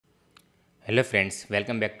Hello friends,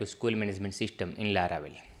 welcome back to School Management System in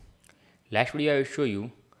Laravel. Last video I will show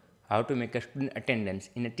you how to make a student attendance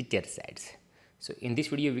in a teacher sites. So in this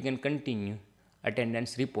video we can continue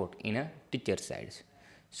attendance report in a teacher sites.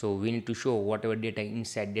 So we need to show whatever data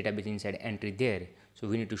inside database inside entry there. So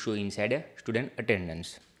we need to show inside a student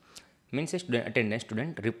attendance. Means a student attendance,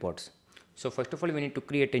 student reports. So first of all we need to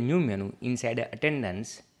create a new menu inside a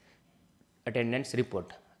attendance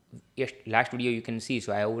report. Yes, last video you can see,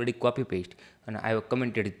 so I already copy paste and I have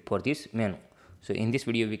commented it for this menu. So in this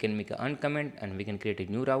video we can make an uncomment and we can create a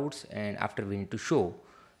new routes, and after we need to show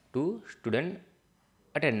to student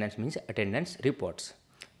attendance, means attendance reports.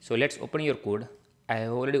 So let's open your code. I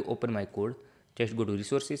have already opened my code. Just go to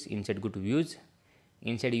resources, inside go to views,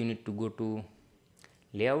 inside you need to go to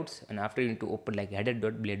layouts, and after you need to open like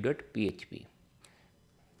header.blade.php,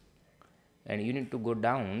 and you need to go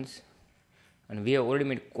down, and we have already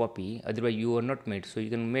made copy, otherwise you are not made, so you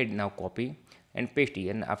can made now copy and paste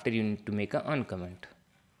here, and after you need to make a uncomment.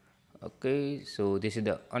 Okay, so this is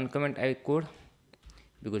the uncomment I code,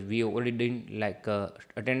 because we have already done like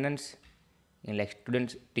attendance in like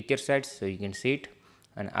students teacher sites, so you can see it.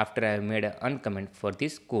 And after I have made an uncomment for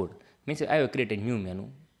this code, means I have created a new menu.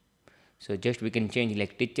 So just we can change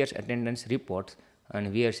like teachers attendance reports,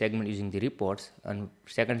 and we are segment using the reports and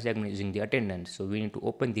second segment using the attendance. So we need to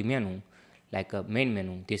open the menu like a main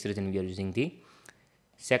menu. This reason we are using the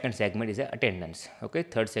second segment is a attendance. Okay,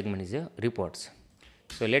 third segment is a reports.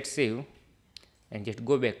 So let's save and just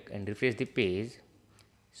go back and refresh the page.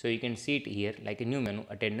 So you can see it here like a new menu,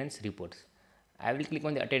 attendance reports. I will click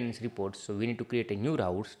on the attendance reports. So we need to create a new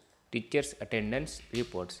routes, teachers attendance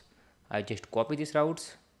reports. I just copy these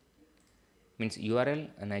routes, means URL,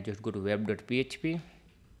 and I just go to web.php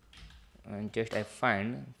and just I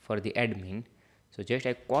find for the admin. So just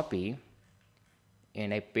I copy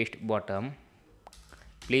and I paste bottom.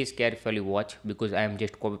 Please carefully watch, because I am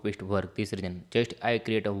just copy paste work. This reason just I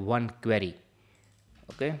create a one query.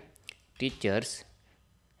 Okay, teachers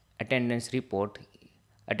attendance report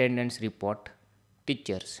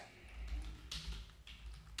teachers.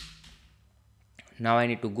 Now I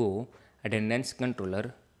need to go attendance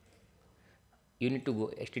controller. You need to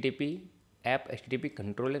go http app http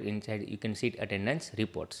controller, inside you can see it attendance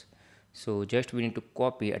reports. So just we need to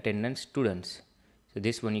copy attendance students. So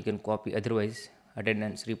this one you can copy, otherwise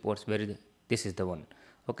attendance reports, where is this is the one.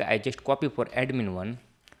 Okay, I just copy for admin one.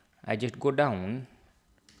 I just go down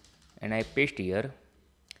and I paste here.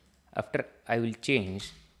 After I will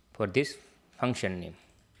change for this function name.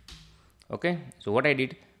 Okay, so what I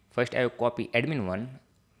did, first I will copy admin one,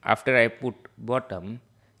 after I put bottom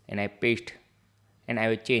and I paste, and I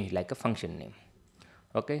will change like a function name.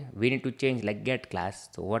 Okay, we need to change like get class,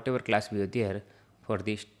 so whatever class we are there for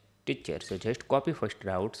this teacher. So just copy first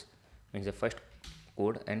routes, means the first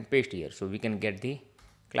code, and paste here, so we can get the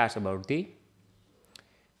class about the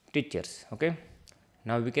teachers. Okay,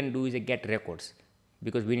 now we can do is a get records,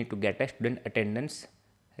 because we need to get a student attendance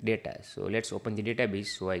data. So let's open the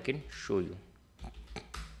database so I can show you.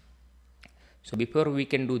 So before we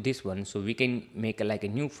can do this one, so we can make like a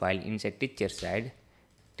new file inside teacher side,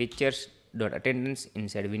 teachers.attendance.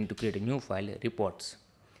 Inside we need to create a new file, reports.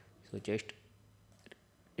 So just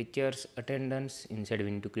teachers attendance, inside we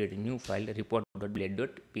need to create a new file,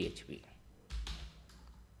 report.blade.php,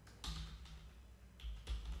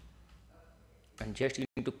 and just you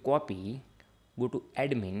need to copy, go to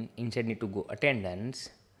admin, inside need to go attendance,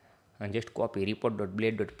 and just copy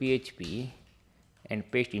report.blade.php and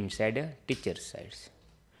paste inside a teacher sites.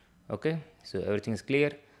 Okay, so everything is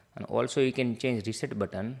clear. And also you can change reset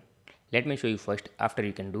button. Let me show you first, after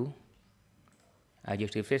you can do. I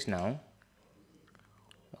just refresh now.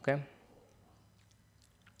 Okay,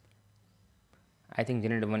 I think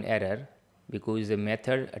generated one error because the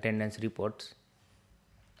method attendance reports.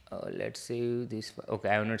 Let's save this. Okay,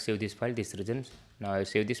 I have not saved this file, this reason. Now I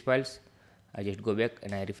save these files. I just go back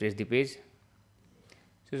and I refresh the page.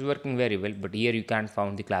 So it's working very well, but here you can't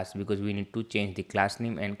find the class because we need to change the class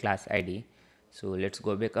name and class ID. So let's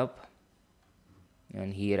go back up,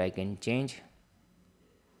 and here I can change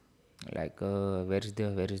like where is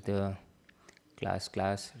the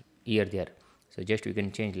class here there. So just you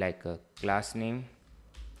can change like a class name,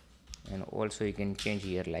 and also you can change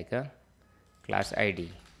here like a class ID,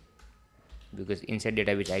 because inside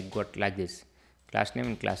database I got like this class name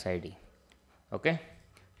and class ID. Okay,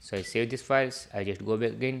 so I save these files. I just go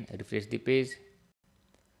back again, refresh the page,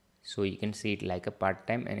 so you can see it like a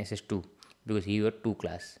part-time and ss2, because here are two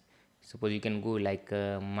class. Suppose you can go like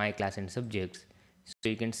my class and subjects, so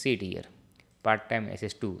you can see it here part-time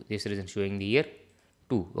ss2. This reason showing the year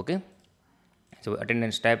 2. Okay, so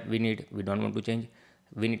attendance type we don't want to change.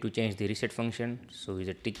 we need to change the reset function. So is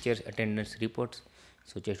a teachers attendance reports.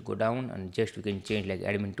 So just go down and just we can change like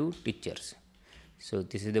admin to teachers. So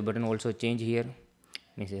this is the button also change here,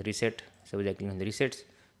 means reset. Suppose I click on the resets,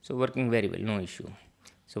 so working very well, no issue.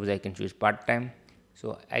 Suppose I can choose part time,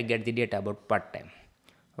 so I get the data about part time.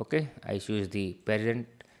 Okay, I choose the present,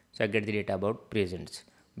 so I get the data about presents.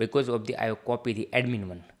 Because of the I copy the admin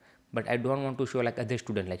one, but I don't want to show like other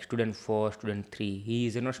student, like student 4, student 3, he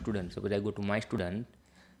is not student. Suppose I go to my student,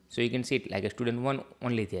 so you can see it like a student 1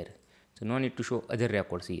 only there, so no need to show other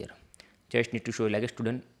records here, just need to show like a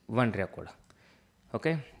student 1 record.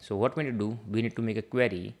 Okay, so what we need to do, we need to make a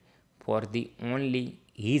query for the only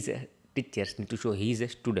his teachers need to show his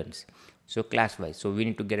students, so class wise. So we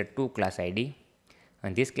need to get a 2 class id,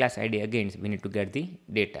 and this class id again we need to get the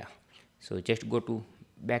data. So just go to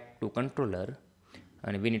back to controller,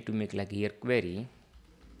 and we need to make like here query.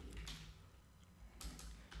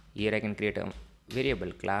 Here I can create a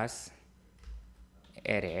variable class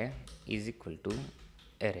array is equal to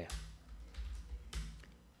array,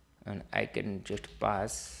 and I can just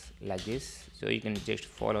pass like this. So you can just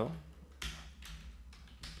follow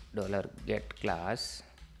 $get class,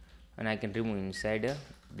 and I can remove inside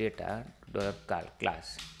data $call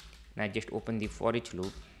class, and I just open the for each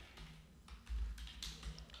loop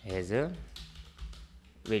as a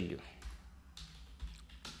value.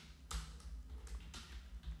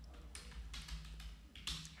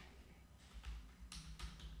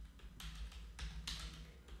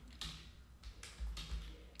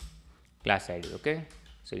 Class id. Okay,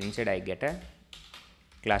 so inside I get a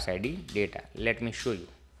class id data. Let me show you.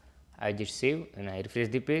 I just save and I refresh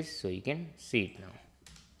the page, so you can see it now.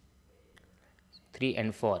 3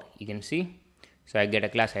 and 4 you can see. So I get a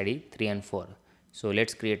class id 3 and 4. So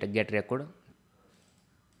let's create a get record.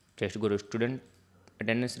 Just go to student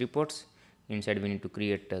attendance reports. Inside we need to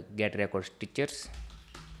create a get records teachers,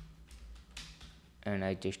 and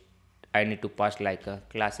I need to pass like a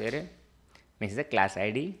class array, means the class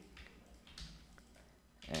id,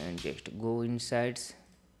 and just go inside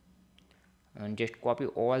and just copy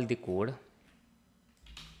all the code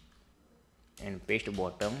and paste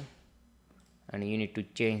bottom, and you need to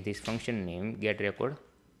change this function name get record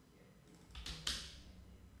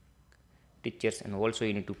teachers, and also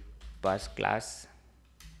you need to pass class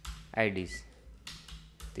ids.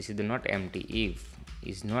 This is the not empty, if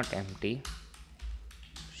is not empty,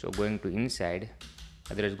 so going to inside,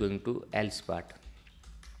 otherwise going to else part.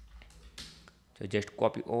 So just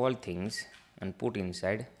copy all things and put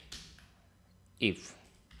inside if,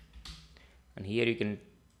 and here you can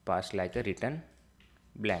pass like a return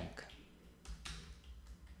blank.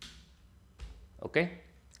 Okay,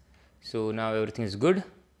 so now everything is good.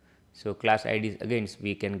 So class id again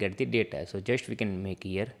we can get the data. So just we can make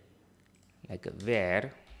here like a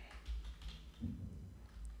where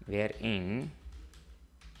in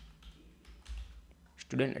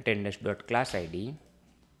student attendance dot class id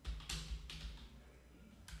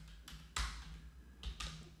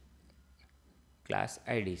class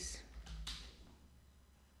ids.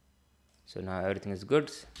 So now everything is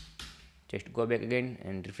good. Just go back again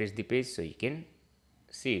and refresh the page, so you can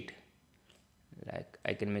see it. Like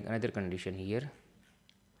I can make another condition here,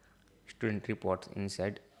 student reports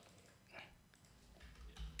inside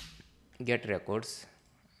get records.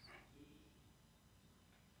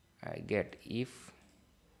 I get if,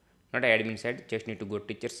 not admin side, just need to go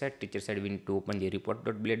teacher side. Teacher side we need to open the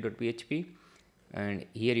report.blade.php, and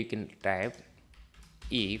here you can type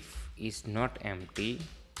if is not empty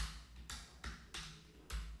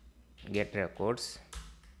get records,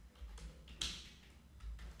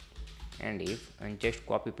 and if, and just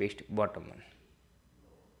copy paste bottom one.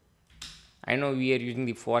 I know we are using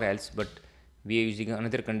the for else, but we are using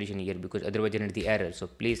another condition here because otherwise generate the error. So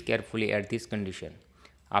please carefully add this condition.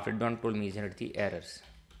 After don't told me generate the errors.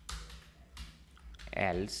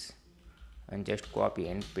 Else, and just copy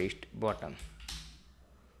and paste bottom.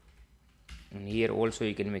 And here also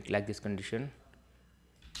you can make like this condition,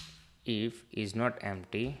 if is not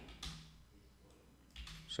empty,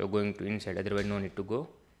 so going to inside, otherwise no need to go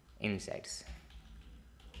insides.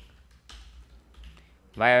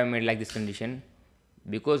 Why I made like this condition?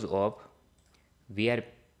 Because of we are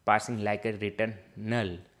passing like a return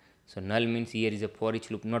null. So null means here is a for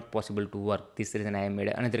each loop not possible to work. This reason I made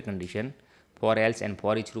another condition, for else and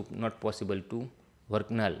for each loop not possible to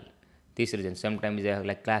work null. This reason sometimes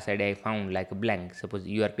like class id I found like a blank. Suppose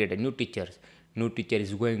you are create a new teacher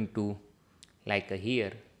is going to like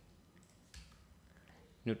here,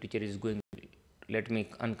 new teacher is going to, let me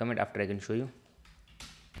uncomment after I can show you.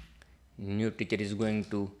 New teacher is going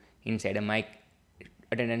to inside a my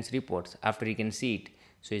attendance reports. After you can see it,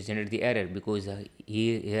 So it generate the error because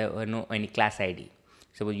here no any class id.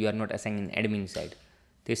 Suppose you are not assigning admin side.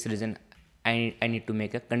 This reason I need to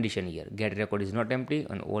make a condition here. Get record is not empty,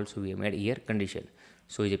 and also we made here condition.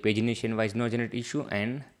 So is a pagination wise no generate issue,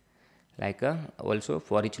 and like also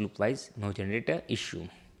for each loop wise no generate a issue.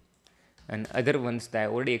 And other ones that I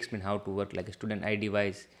already explained how to work, like a student id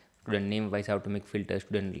wise, student name wise how to make filter,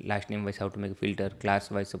 student last name wise how to make filter,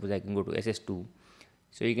 class wise suppose I can go to ss2.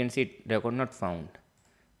 So you can see it, record not found.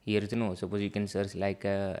 Here is no, suppose you can search like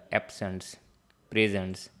absence,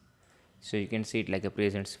 presents. So you can see it like a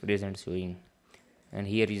presents showing. And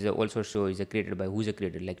here is also show is a created by who's a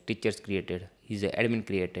created, like teachers created, he's a admin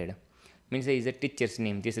created, means is a teacher's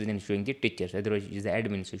name, this reason showing the teachers, otherwise is the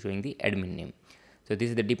admin, so showing the admin name. So this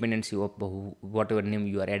is the dependency of whatever name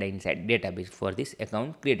you are adding inside database for this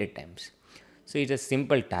account created times. So it's a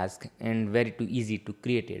simple task and very too easy to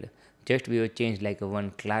create it. Just we have changed like a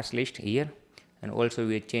one class list here, and also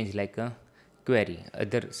we have changed like a query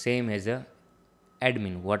other same as a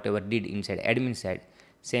admin, whatever did inside admin side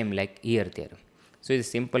same like here there. So it's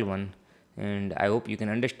a simple one, and I hope you can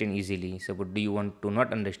understand easily. So but do you want to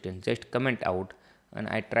not understand, just comment out and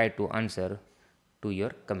I try to answer to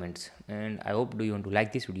your comments. And I hope do you want to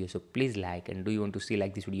like this video, so please like, and do you want to see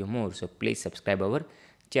like this video more, so please subscribe our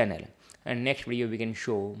channel. And next video we can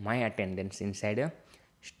show my attendance inside a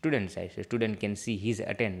student side, so student can see his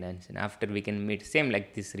attendance, and after we can make same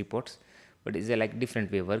like this reports, but it's a like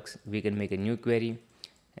different way works. We can make a new query,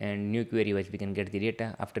 and new query wise we can get the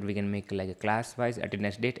data. After we can make like a class wise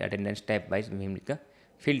attendance date, attendance type wise we make a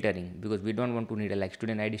filtering, because we don't want to need a like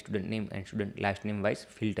student id, student name and student last name wise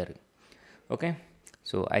filtering. Okay,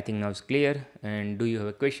 so I think now it's clear. And do you have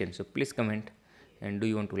a question, so please comment. And do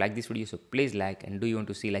you want to like this video, so please like, and do you want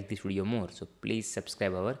to see like this video more, so please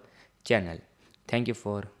subscribe our channel. Thank you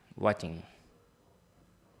for watching.